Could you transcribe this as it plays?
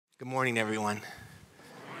Good morning, everyone.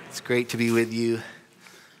 It's great to be with you.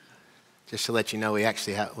 Just to let you know, we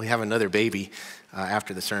have another baby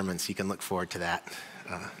after the sermon, so you can look forward to that.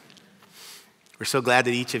 We're so glad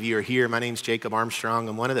that each of you are here. My name's Jacob Armstrong.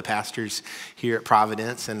 I'm one of the pastors here at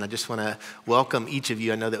Providence, and I just want to welcome each of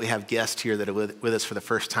you. I know that we have guests here that are with us for the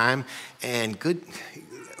first time, and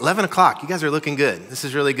 11 o'clock, you guys are looking good. This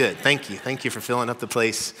is really good. Thank you. Thank you for filling up the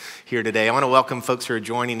place here today. I want to welcome folks who are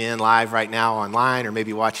joining in live right now online or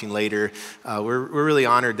maybe watching later. We're really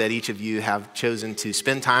honored that each of you have chosen to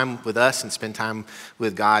spend time with us and spend time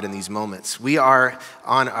with God in these moments. We are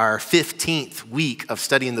on our 15th week of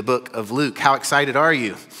studying the book of Luke. How excited are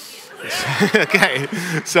you? Okay,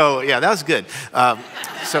 so yeah, that was good.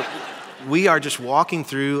 We are just walking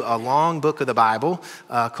through a long book of the Bible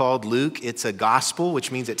called Luke. It's a gospel,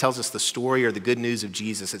 which means it tells us the story or the good news of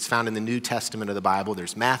Jesus. It's found in the New Testament of the Bible.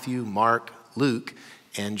 There's Matthew, Mark, Luke,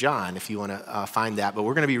 and John, if you want to find that. But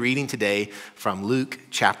we're going to be reading today from Luke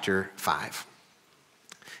chapter 5.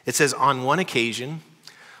 It says, on one occasion,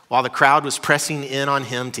 while the crowd was pressing in on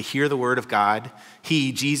him to hear the word of God,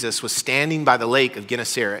 he, Jesus, was standing by the lake of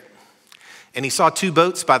Gennesaret. And he saw two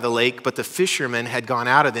boats by the lake, but the fishermen had gone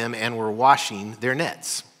out of them and were washing their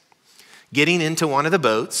nets. Getting into one of the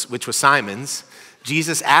boats, which was Simon's,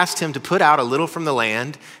 Jesus asked him to put out a little from the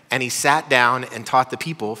land, and he sat down and taught the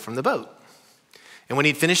people from the boat. And when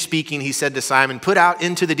he'd finished speaking, he said to Simon, "Put out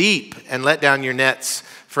into the deep and let down your nets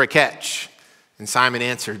for a catch." And Simon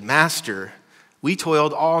answered, "Master, we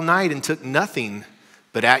toiled all night and took nothing,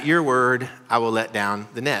 but at your word I will let down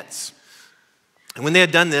the nets." And when they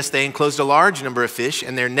had done this, they enclosed a large number of fish,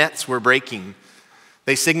 and their nets were breaking.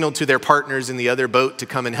 They signaled to their partners in the other boat to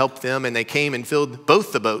come and help them, and they came and filled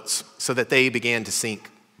both the boats so that they began to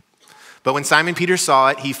sink. But when Simon Peter saw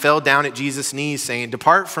it, he fell down at Jesus' knees, saying,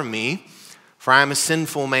 "Depart from me, for I am a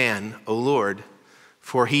sinful man, O Lord."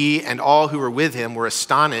 For he and all who were with him were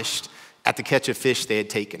astonished at the catch of fish they had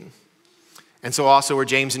taken. And so also were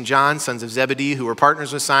James and John, sons of Zebedee, who were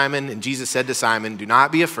partners with Simon. And Jesus said to Simon, "Do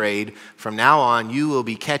not be afraid. From now on, you will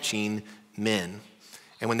be catching men."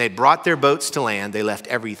 And when they brought their boats to land, they left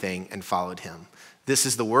everything and followed him. This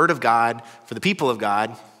is the word of God for the people of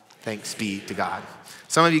God. Thanks be to God.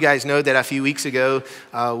 Some of you guys know that a few weeks ago,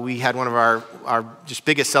 we had one of our just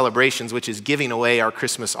biggest celebrations, which is giving away our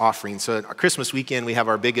Christmas offering. So at our Christmas weekend, we have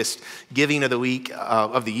our biggest giving of the week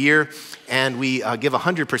of the year, and we give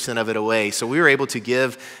 100% of it away. So we were able to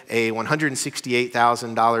give a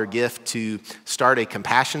 $168,000 gift to start a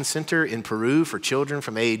compassion center in Peru for children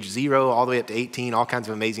from age 0 all the way up to 18, all kinds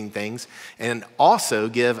of amazing things, and also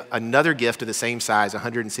give another gift of the same size,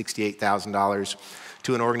 $168,000,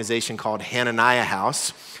 to an organization called Hananiah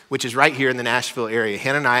House, which is right here in the Nashville area.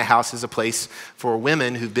 Hananiah House is a place for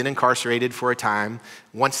women who've been incarcerated for a time,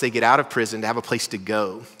 once they get out of prison, to have a place to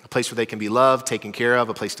go, a place where they can be loved, taken care of,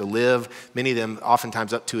 a place to live, many of them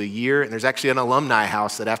oftentimes up to a year. And there's actually an alumni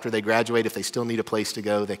house that after they graduate, if they still need a place to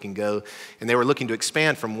go, they can go. And they were looking to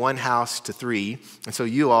expand from one house to 3. And so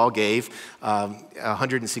you all gave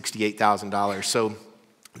 $168,000. So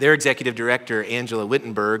their executive director, Angela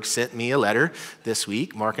Wittenberg, sent me a letter this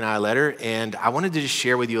week, Mark and I a letter, and I wanted to just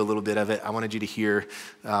share with you a little bit of it. I wanted you to hear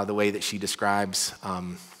the way that she describes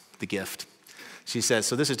the gift. She says,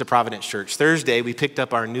 so this is to Providence Church. Thursday, we picked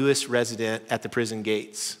up our newest resident at the prison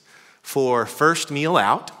gates. For first meal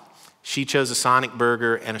out, she chose a Sonic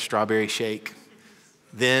burger and a strawberry shake.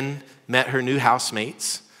 Then met her new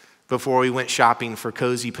housemates before we went shopping for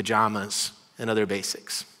cozy pajamas and other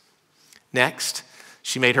basics. Next,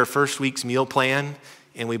 she made her first week's meal plan,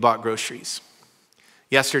 and we bought groceries.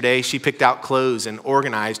 Yesterday, she picked out clothes and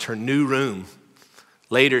organized her new room.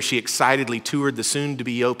 Later, she excitedly toured the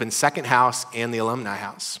soon-to-be-open second house and the alumni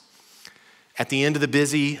house. At the end of the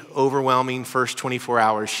busy, overwhelming first 24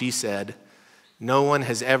 hours, she said, "No one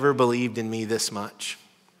has ever believed in me this much.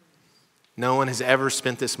 No one has ever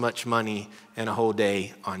spent this much money and a whole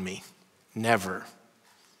day on me. Never,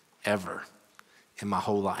 ever in my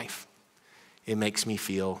whole life. It makes me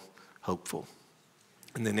feel hopeful."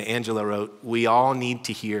 And then Angela wrote, "We all need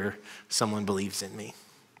to hear someone believes in me."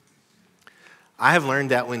 I have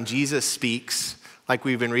learned that when Jesus speaks, like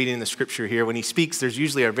we've been reading in the scripture here, when he speaks, there's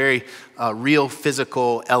usually a very real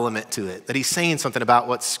physical element to it, that he's saying something about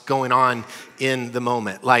what's going on in the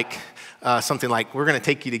moment, like something like, "We're going to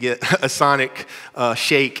take you to get a Sonic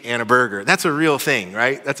shake and a burger." That's a real thing,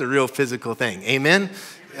 right? That's a real physical thing. Amen?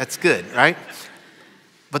 That's good, right?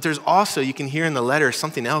 But there's also, you can hear in the letter,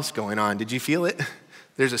 something else going on. Did you feel it?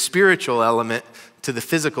 There's a spiritual element to the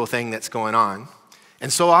physical thing that's going on.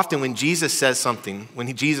 And so often when Jesus says something,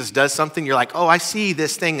 when Jesus does something, you're like, oh, I see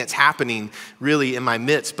this thing that's happening really in my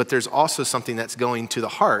midst, but there's also something that's going to the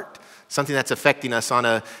heart, something that's affecting us on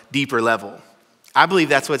a deeper level. I believe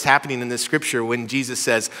that's what's happening in this scripture when Jesus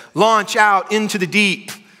says, launch out into the deep,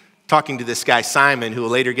 talking to this guy Simon, who will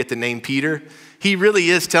later get the name Peter. He really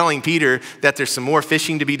is telling Peter that there's some more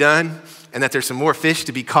fishing to be done and that there's some more fish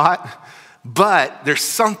to be caught. But there's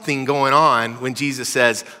something going on when Jesus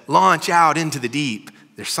says, launch out into the deep.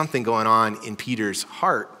 There's something going on in Peter's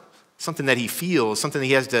heart, something that he feels, something that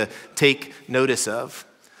he has to take notice of.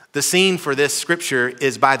 The scene for this scripture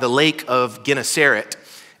is by the lake of Gennesaret.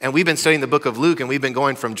 And we've been studying the book of Luke, and we've been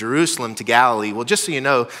going from Jerusalem to Galilee. Well, just so you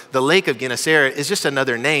know, the lake of Gennesaret is just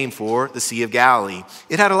another name for the Sea of Galilee.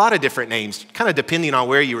 It had a lot of different names, kind of depending on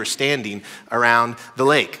where you were standing around the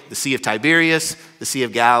lake. The Sea of Tiberias, the Sea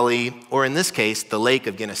of Galilee, or in this case, the lake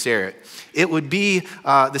of Gennesaret. It would be,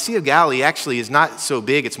 the Sea of Galilee actually is not so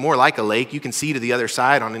big. It's more like a lake. You can see to the other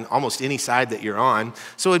side on almost any side that you're on.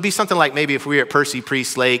 So it would be something like maybe if we were at Percy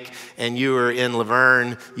Priest Lake and you were in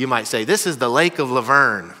Laverne, you might say, this is the Lake of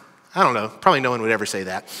Laverne. I don't know, probably no one would ever say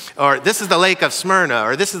that. Or this is the Lake of Smyrna,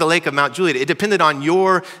 or this is the Lake of Mount Juliet. It depended on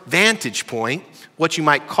your vantage point, what you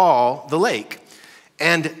might call the lake.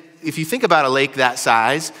 And if you think about a lake that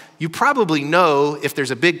size, you probably know if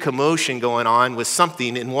there's a big commotion going on with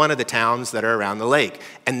something in one of the towns that are around the lake.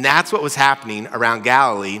 And that's what was happening around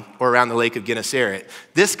Galilee or around the lake of Gennesaret.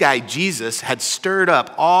 This guy, Jesus, had stirred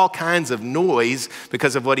up all kinds of noise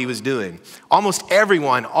because of what he was doing. Almost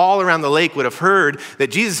everyone all around the lake would have heard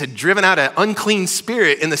that Jesus had driven out an unclean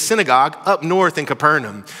spirit in the synagogue up north in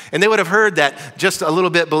Capernaum. And they would have heard that just a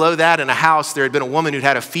little bit below that in a house, there had been a woman who'd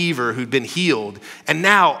had a fever who'd been healed. And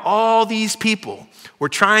now all these people were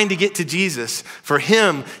trying to get to Jesus for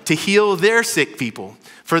him to heal their sick people,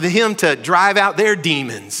 for him to drive out their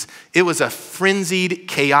demons. It was a frenzied,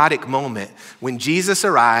 chaotic moment when Jesus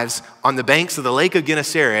arrives on the banks of the Lake of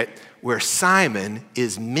Gennesaret, where Simon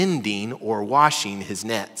is mending or washing his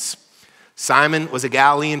nets. Simon was a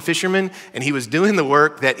Galilean fisherman, and he was doing the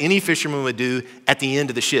work that any fisherman would do at the end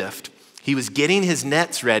of the shift. He was getting his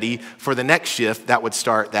nets ready for the next shift that would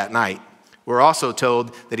start that night. We're also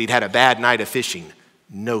told that he'd had a bad night of fishing.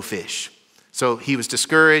 No fish. So he was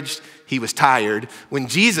discouraged. He was tired. When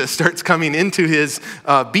Jesus starts coming into his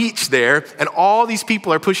beach there, and all these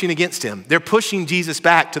people are pushing against him. They're pushing Jesus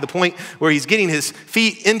back to the point where he's getting his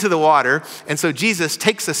feet into the water. And so Jesus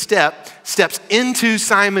takes a step, steps into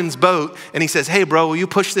Simon's boat, and he says, hey, bro, will you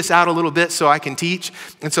push this out a little bit so I can teach?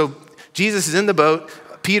 And so Jesus is in the boat.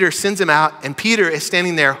 Peter sends him out, and Peter is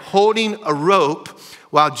standing there holding a rope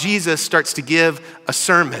while Jesus starts to give a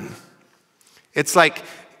sermon. It's like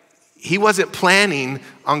he wasn't planning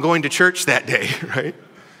on going to church that day, right?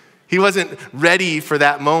 He wasn't ready for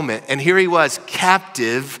that moment. And here he was,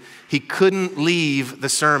 captive. He couldn't leave the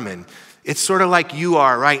sermon. It's sort of like you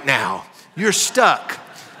are right now. You're stuck.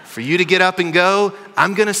 For you to get up and go,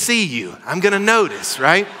 I'm going to see you. I'm going to notice,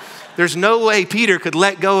 right? There's no way Peter could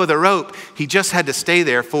let go of the rope. He just had to stay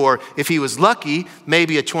there for, if he was lucky,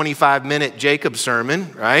 maybe a 25-minute Jacob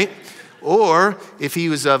sermon, right? Or if he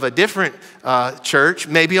was of a different church,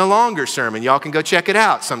 maybe a longer sermon. Y'all can go check it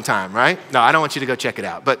out sometime, right? No, I don't want you to go check it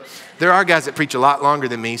out. But there are guys that preach a lot longer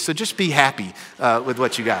than me, so just be happy with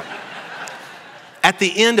what you got. At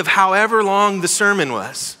the end of however long the sermon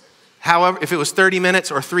was, however, if it was 30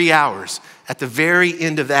 minutes or 3 hours, at the very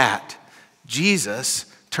end of that, Jesus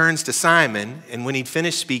turns to Simon, and when he'd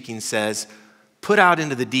finished speaking, says, put out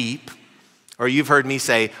into the deep. Or you've heard me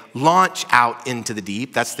say, launch out into the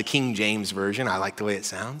deep. That's the King James Version. I like the way it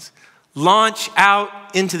sounds. Launch out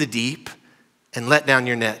into the deep and let down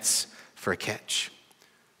your nets for a catch.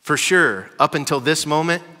 For sure, up until this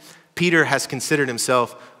moment, Peter has considered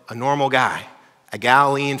himself a normal guy, a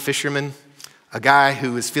Galilean fisherman, a guy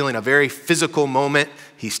who is feeling a very physical moment.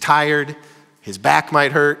 He's tired. His back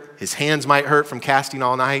might hurt. His hands might hurt from casting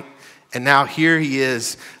all night. And now here he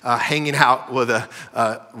is hanging out with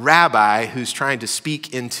a rabbi who's trying to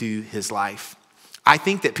speak into his life. I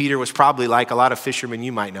think that Peter was probably like a lot of fishermen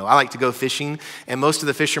you might know. I like to go fishing, and most of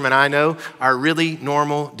the fishermen I know are really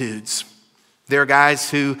normal dudes. They're guys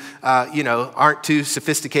who, aren't too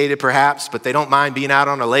sophisticated perhaps, but they don't mind being out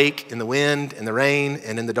on a lake in the wind, in the rain,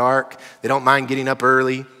 and in the dark. They don't mind getting up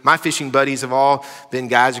early. My fishing buddies have all been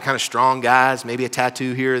guys who are kind of strong guys, maybe a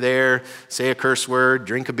tattoo here or there, say a curse word,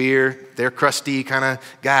 drink a beer. They're crusty kind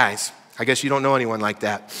of guys. I guess you don't know anyone like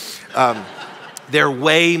that. They're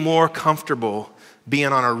way more comfortable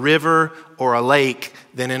being on a river or a lake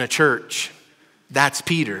than in a church. That's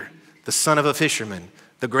Peter, the son of a fisherman,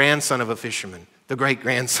 the grandson of a fisherman, the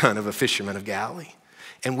great-grandson of a fisherman of Galilee.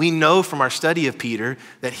 And we know from our study of Peter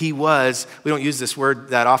that he was, we don't use this word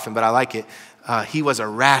that often, but I like it, he was a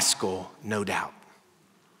rascal, no doubt.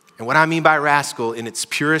 And what I mean by rascal in its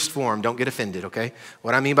purest form, don't get offended, okay?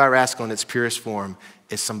 What I mean by rascal in its purest form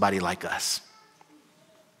is somebody like us,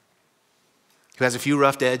 who has a few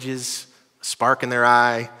rough edges, a spark in their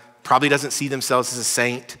eye, probably doesn't see themselves as a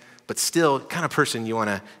saint, but still kind of person you want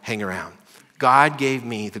to hang around. God gave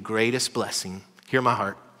me the greatest blessing, hear my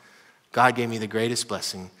heart, God gave me the greatest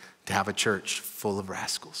blessing to have a church full of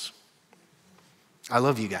rascals. I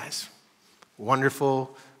love you guys.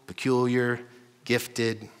 Wonderful, peculiar,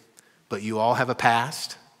 gifted, but you all have a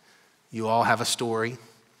past. You all have a story.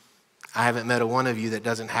 I haven't met a one of you that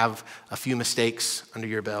doesn't have a few mistakes under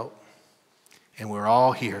your belt. And we're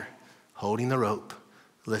all here holding the rope,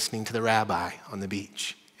 listening to the rabbi on the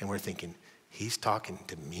beach. And we're thinking, he's talking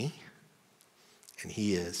to me? And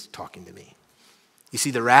he is talking to me. You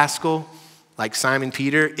see, the rascal, like Simon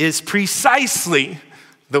Peter, is precisely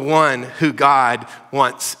the one who God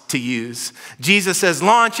wants to use. Jesus says,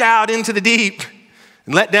 launch out into the deep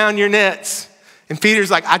and let down your nets. And Peter's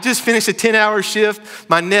like, I just finished a 10-hour shift.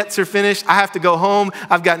 My nets are finished. I have to go home.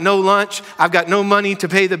 I've got no lunch. I've got no money to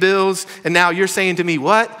pay the bills. And now you're saying to me,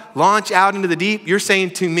 what? Launch out into the deep? You're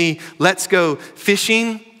saying to me, let's go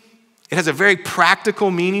fishing? It has a very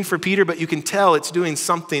practical meaning for Peter, but you can tell it's doing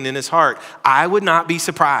something in his heart. I would not be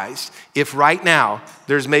surprised if right now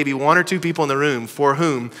there's maybe one or two people in the room for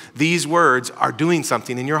whom these words are doing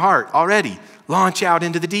something in your heart already. Launch out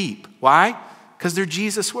into the deep. Why? Because they're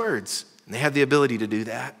Jesus' words, and they have the ability to do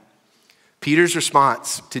that. Peter's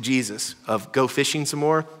response to Jesus of go fishing some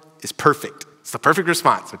more is perfect. It's the perfect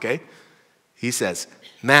response, okay? He says,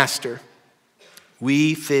 Master,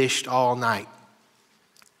 we fished all night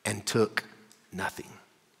and took nothing.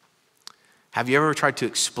 Have you ever tried to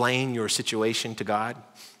explain your situation to God?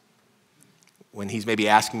 When he's maybe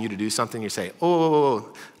asking you to do something, you say,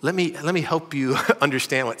 let me help you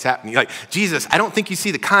understand what's happening. You're like, Jesus, I don't think you see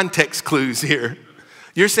the context clues here.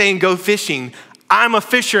 You're saying go fishing. I'm a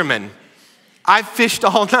fisherman. I've fished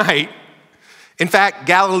all night. In fact,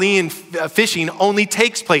 Galilean fishing only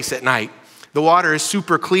takes place at night. The water is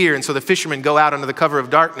super clear, and so the fishermen go out under the cover of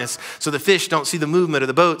darkness, so the fish don't see the movement of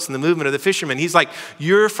the boats and the movement of the fishermen. He's like,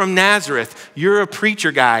 you're from Nazareth, you're a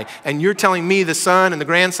preacher guy, and you're telling me, the son and the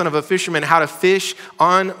grandson of a fisherman, how to fish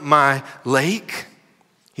on my lake?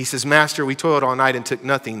 He says, Master, we toiled all night and took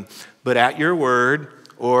nothing, but at your word,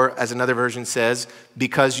 or as another version says,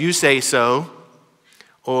 because you say so,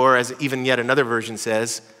 or as even yet another version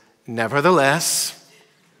says, nevertheless,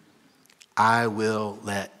 I will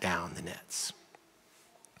let down the nets.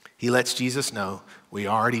 He lets Jesus know we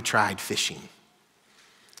already tried fishing.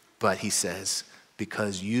 But he says,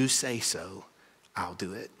 because you say so, I'll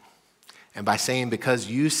do it. And by saying, because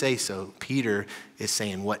you say so, Peter is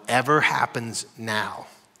saying, whatever happens now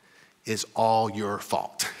is all your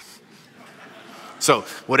fault. So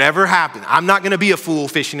whatever happened, I'm not going to be a fool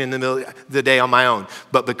fishing in the middle of the day on my own.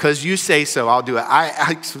 But because you say so, I'll do it.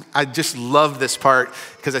 I just love this part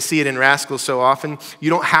because I see it in Rascals so often.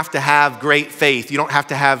 You don't have to have great faith. You don't have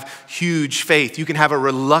to have huge faith. You can have a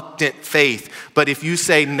reluctant faith. But if you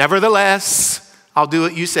say, nevertheless, I'll do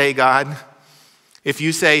what you say, God. If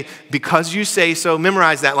you say, because you say so,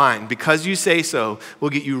 memorize that line. Because you say so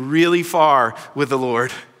will get you really far with the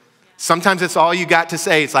Lord. Sometimes it's all you got to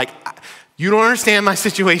say. It's like, you don't understand my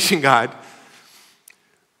situation, God.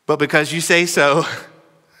 But because you say so,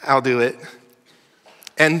 I'll do it.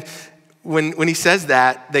 And when he says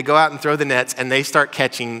that, they go out and throw the nets and they start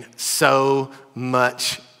catching so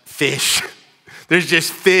much fish. There's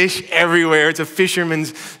just fish everywhere. It's a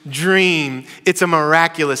fisherman's dream. It's a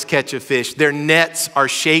miraculous catch of fish. Their nets are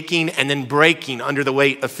shaking and then breaking under the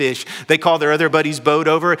weight of fish. They call their other buddy's boat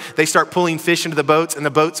over. They start pulling fish into the boats and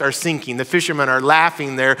the boats are sinking. The fishermen are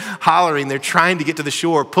laughing. They're hollering. They're trying to get to the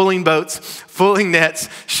shore, pulling boats, pulling nets,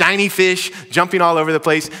 shiny fish, jumping all over the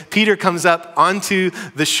place. Peter comes up onto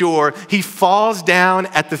the shore. He falls down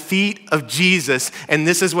at the feet of Jesus. And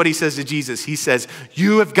this is what he says to Jesus. He says,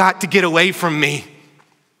 you have got to get away from me.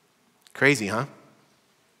 Crazy, huh?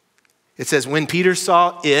 It says, when Peter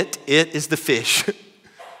saw it is the fish,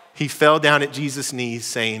 he fell down at Jesus' knees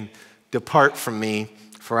saying, depart from me,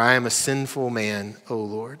 for I am a sinful man, O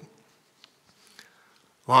Lord.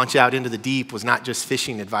 Launch out into the deep was not just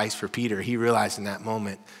fishing advice for Peter. He realized in that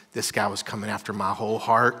moment, this guy was coming after my whole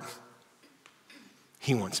heart.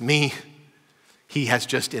 He wants me. He has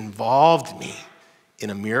just involved me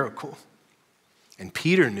in a miracle. And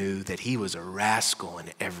Peter knew that he was a rascal in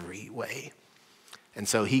every way. And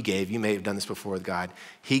so he gave, you may have done this before with God,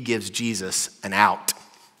 he gives Jesus an out.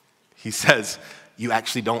 He says, you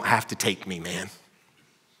actually don't have to take me, man.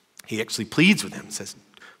 He actually pleads with him and says,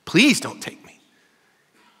 please don't take me.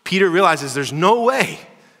 Peter realizes there's no way.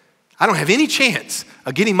 I don't have any chance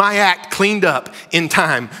of getting my act cleaned up in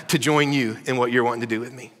time to join you in what you're wanting to do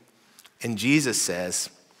with me. And Jesus says,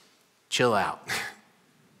 chill out.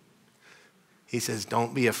 He says,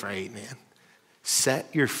 don't be afraid, man. Set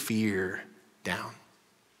your fear down.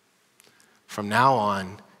 From now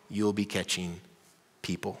on, you'll be catching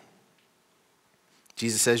people.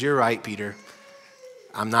 Jesus says, you're right, Peter.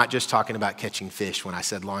 I'm not just talking about catching fish when I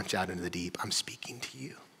said launch out into the deep. I'm speaking to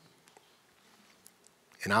you.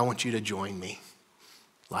 And I want you to join me,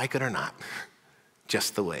 like it or not,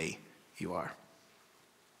 just the way you are.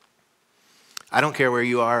 I don't care where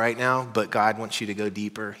you are right now, but God wants you to go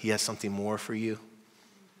deeper. He has something more for you.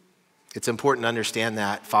 It's important to understand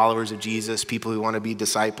that followers of Jesus, people who want to be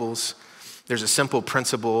disciples, there's a simple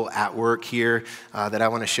principle at work here that I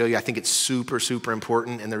want to show you. I think it's super, super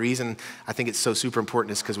important. And the reason I think it's so super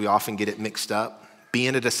important is because we often get it mixed up.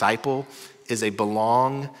 Being a disciple is a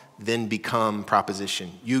belong, then become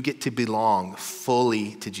proposition. You get to belong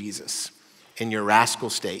fully to Jesus in your rascal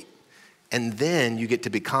state. And then you get to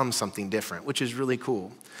become something different, which is really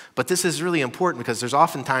cool. But this is really important because there's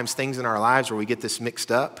oftentimes things in our lives where we get this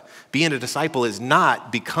mixed up. Being a disciple is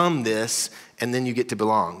not become this and then you get to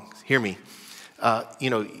belong. Hear me.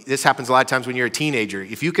 This happens a lot of times when you're a teenager.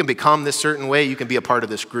 If you can become this certain way, you can be a part of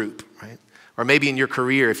this group, right? Or maybe in your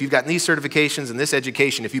career, if you've gotten these certifications and this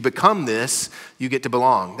education, if you become this, you get to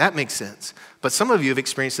belong. That makes sense. But some of you have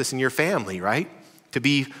experienced this in your family, right? To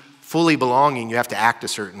be fully belonging, you have to act a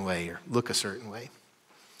certain way or look a certain way.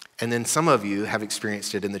 And then some of you have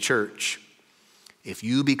experienced it in the church. If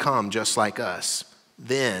you become just like us,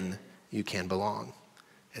 then you can belong.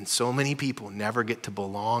 And so many people never get to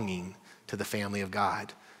belonging to the family of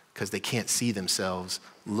God because they can't see themselves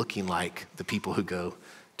looking like the people who go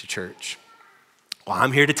to church. Well,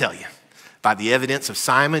 I'm here to tell you, by the evidence of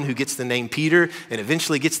Simon, who gets the name Peter and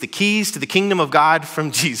eventually gets the keys to the kingdom of God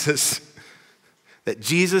from Jesus, that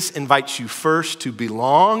Jesus invites you first to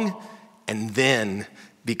belong and then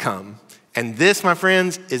become. And this, my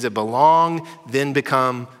friends, is a belong, then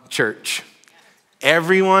become church.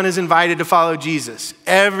 Everyone is invited to follow Jesus.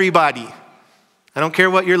 Everybody. I don't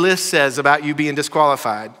care what your list says about you being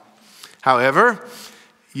disqualified. However,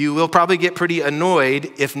 you will probably get pretty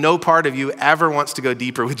annoyed if no part of you ever wants to go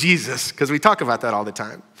deeper with Jesus, because we talk about that all the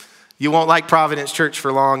time. You won't like Providence Church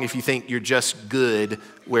for long if you think you're just good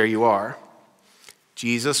where you are.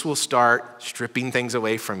 Jesus will start stripping things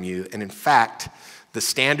away from you. And in fact, the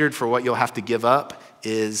standard for what you'll have to give up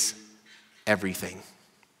is everything.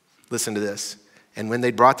 Listen to this. And when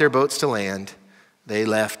they brought their boats to land, they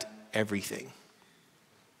left everything.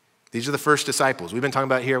 These are the first disciples. We've been talking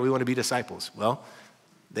about here, we want to be disciples. Well,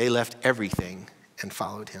 they left everything and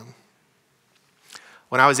followed him.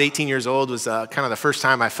 When I was 18 years old was kind of the first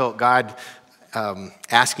time I felt God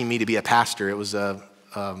asking me to be a pastor. It was a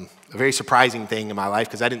very surprising thing in my life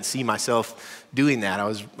because I didn't see myself doing that.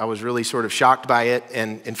 I was really sort of shocked by it.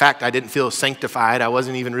 And in fact, I didn't feel sanctified. I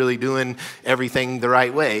wasn't even really doing everything the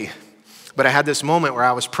right way. But I had this moment where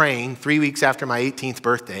I was praying 3 weeks after my 18th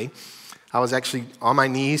birthday. I was actually on my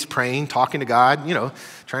knees praying, talking to God,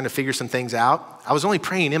 trying to figure some things out. I was only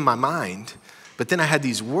praying in my mind, but then I had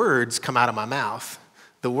these words come out of my mouth.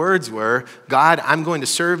 The words were, God, I'm going to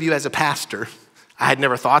serve you as a pastor. I had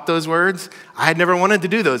never thought those words. I had never wanted to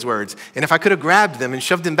do those words. And if I could have grabbed them and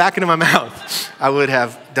shoved them back into my mouth, I would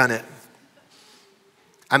have done it.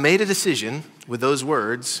 I made a decision with those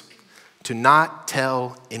words to not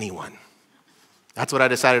tell anyone. That's what I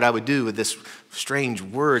decided I would do with this strange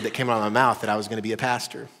word that came out of my mouth that I was going to be a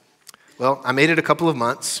pastor. Well, I made it a couple of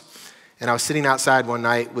months, and I was sitting outside one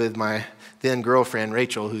night with my then girlfriend,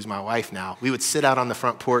 Rachel, who's my wife now. We would sit out on the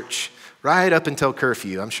front porch right up until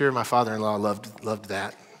curfew. I'm sure my father-in-law loved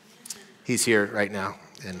that. He's here right now.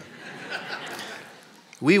 And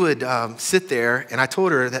we would sit there, and I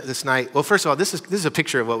told her that this night, well, first of all, this is a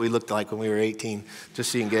picture of what we looked like when we were 18,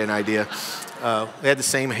 just so you can get an idea. We had the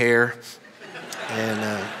same hair.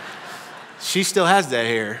 And she still has that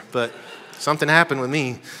hair, but something happened with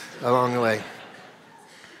me along the way.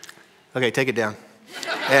 Okay, take it down.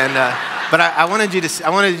 And but I wanted you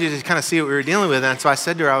to kind of see what we were dealing with, and so I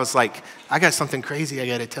said to her, I was like, I got something crazy I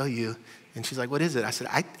got to tell you. And she's like, what is it? I said,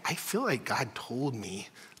 I feel like God told me,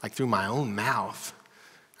 like through my own mouth.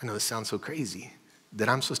 I know this sounds so crazy, that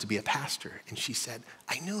I'm supposed to be a pastor. And she said,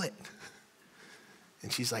 I knew it.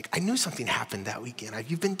 And she's like, I knew something happened that weekend.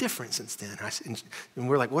 You've been different since then. And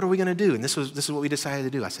we're like, what are we going to do? And this is what we decided to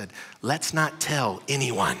do. I said, let's not tell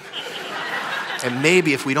anyone. And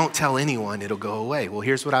maybe if we don't tell anyone, it'll go away. Well,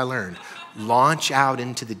 here's what I learned. Launch out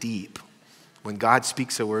into the deep When God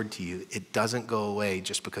speaks a word to you, it doesn't go away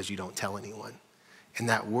just because you don't tell anyone. And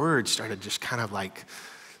that word started just kind of like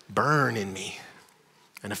burn in me.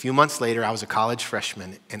 And a few months later, I was a college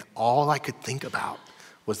freshman, and all I could think about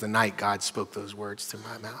was the night God spoke those words through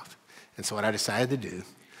my mouth. And so what I decided to do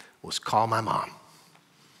was call my mom.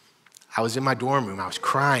 I was in my dorm room. I was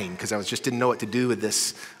crying because I just didn't know what to do with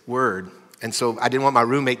this word. And so I didn't want my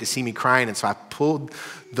roommate to see me crying. And so I pulled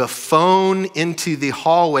the phone into the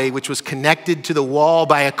hallway, which was connected to the wall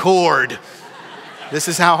by a cord. This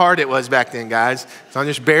is how hard it was back then, guys. So I'm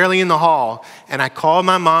just barely in the hall. And I called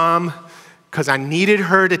my mom because I needed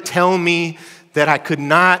her to tell me that I could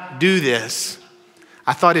not do this.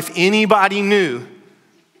 I thought if anybody knew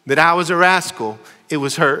that I was a rascal, it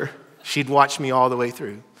was her. She'd watched me all the way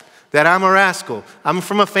through. That I'm a rascal. I'm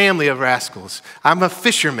from a family of rascals. I'm a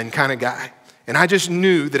fisherman kind of guy. And I just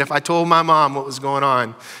knew that if I told my mom what was going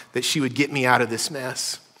on, that she would get me out of this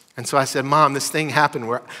mess. And so I said, Mom, this thing happened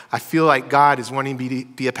where I feel like God is wanting me to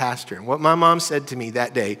be a pastor. And what my mom said to me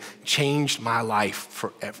that day changed my life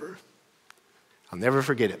forever. I'll never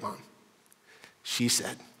forget it, Mom. She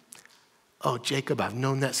said, oh, Jacob, I've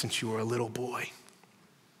known that since you were a little boy.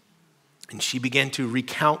 And she began to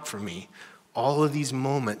recount for me all of these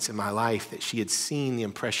moments in my life that she had seen the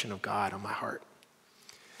impression of God on my heart.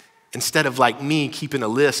 Instead of like me keeping a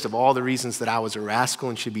list of all the reasons that I was a rascal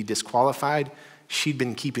and should be disqualified, she'd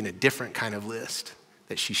been keeping a different kind of list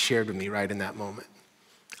that she shared with me right in that moment.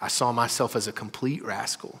 I saw myself as a complete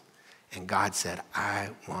rascal, and God said, I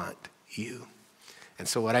want you. And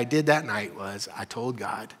so what I did that night was I told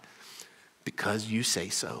God, because you say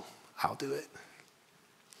so, I'll do it.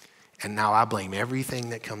 And now I blame everything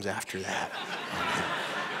that comes after that on him.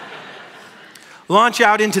 Launch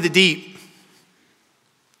out into the deep.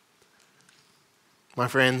 My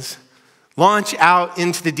friends, launch out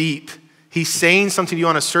into the deep. He's saying something to you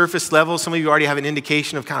on a surface level. Some of you already have an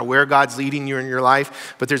indication of kind of where God's leading you in your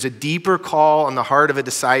life, but there's a deeper call on the heart of a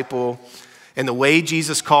disciple. And the way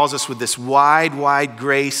Jesus calls us with this wide, wide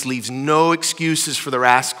grace leaves no excuses for the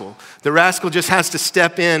rascal. The rascal just has to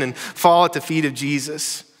step in and fall at the feet of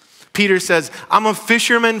Jesus. Peter says, I'm a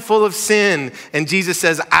fisherman full of sin. And Jesus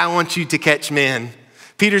says, I want you to catch men.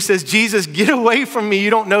 Peter says, Jesus, get away from me. You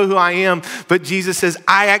don't know who I am. But Jesus says,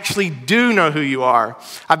 I actually do know who you are.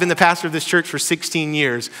 I've been the pastor of this church for 16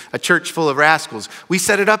 years, a church full of rascals. We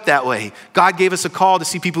set it up that way. God gave us a call to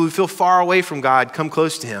see people who feel far away from God come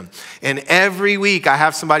close to him. And every week I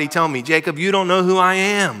have somebody tell me, Jacob, you don't know who I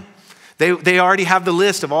am. They already have the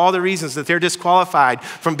list of all the reasons that they're disqualified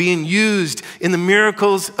from being used in the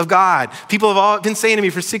miracles of God. People have all been saying to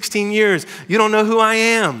me for 16 years, you don't know who I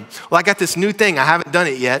am. Well, I got this new thing. I haven't done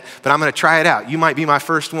it yet, but I'm going to try it out. You might be my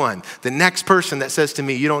first one. The next person that says to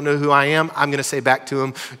me, you don't know who I am, I'm going to say back to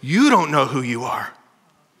him, you don't know who you are.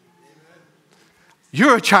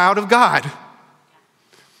 You're a child of God.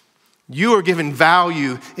 You are given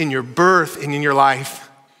value in your birth and in your life.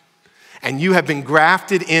 And you have been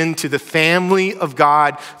grafted into the family of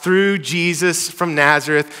God through Jesus from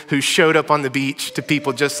Nazareth, who showed up on the beach to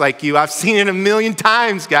people just like you. I've seen it a million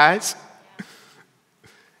times, guys.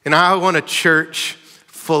 And I want a church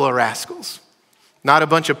full of rascals, not a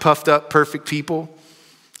bunch of puffed up, perfect people.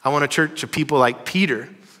 I want a church of people like Peter,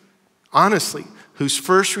 honestly, whose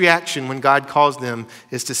first reaction when God calls them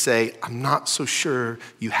is to say, I'm not so sure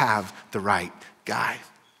you have the right guy.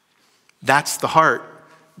 That's the heart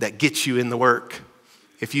that gets you in the work.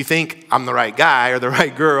 If you think I'm the right guy or the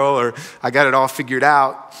right girl or I got it all figured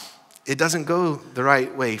out, it doesn't go the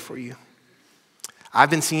right way for you. I've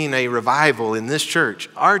been seeing a revival in this church,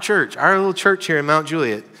 our little church here in Mount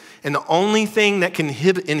Juliet. And the only thing that can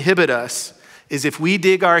inhibit us is if we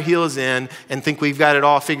dig our heels in and think we've got it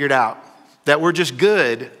all figured out, that we're just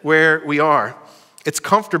good where we are. It's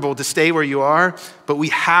comfortable to stay where you are, but we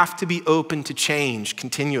have to be open to change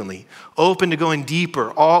continually, open to going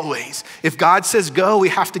deeper always. If God says go, we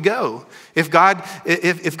have to go. If God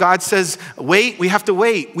says wait, we have to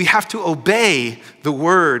wait. We have to obey the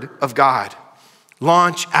word of God.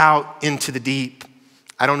 Launch out into the deep.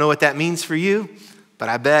 I don't know what that means for you, but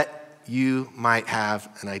I bet you might have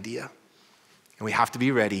an idea. And we have to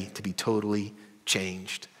be ready to be totally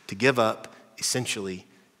changed, to give up essentially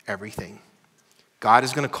everything. God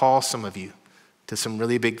is going to call some of you to some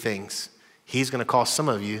really big things. He's going to call some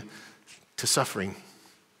of you to suffering,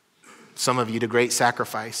 some of you to great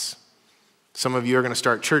sacrifice. Some of you are going to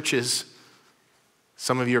start churches.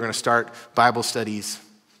 Some of you are going to start Bible studies.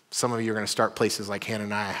 Some of you are going to start places like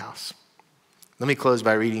Hananiah House. Let me close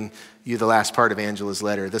by reading you the last part of Angela's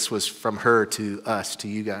letter. This was from her to us, to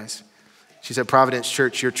you guys. She said, Providence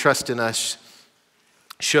Church, your trust in us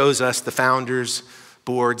shows us, the founders,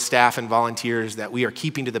 board, staff, and volunteers that we are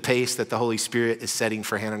keeping to the pace that the Holy Spirit is setting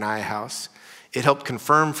for Hananiah House. It helped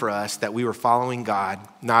confirm for us that we were following God,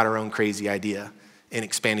 not our own crazy idea, in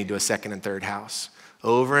expanding to a second and third house.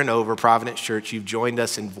 Over and over, Providence Church, you've joined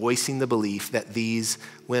us in voicing the belief that these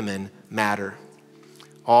women matter.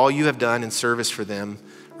 All you have done in service for them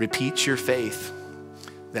repeats your faith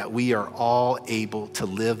that we are all able to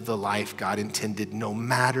live the life God intended, no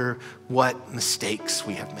matter what mistakes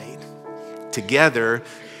we have made. Together,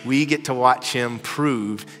 we get to watch him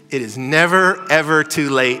prove it is never, ever too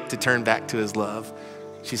late to turn back to his love.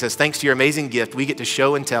 She says, thanks to your amazing gift, we get to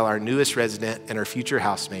show and tell our newest resident and our future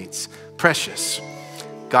housemates, precious,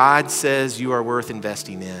 God says you are worth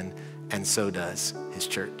investing in, and so does his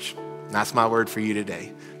church. And that's my word for you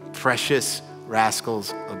today. Precious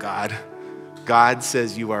rascals of God. God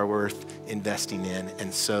says you are worth investing in,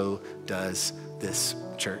 and so does this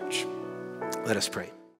church. Let us pray.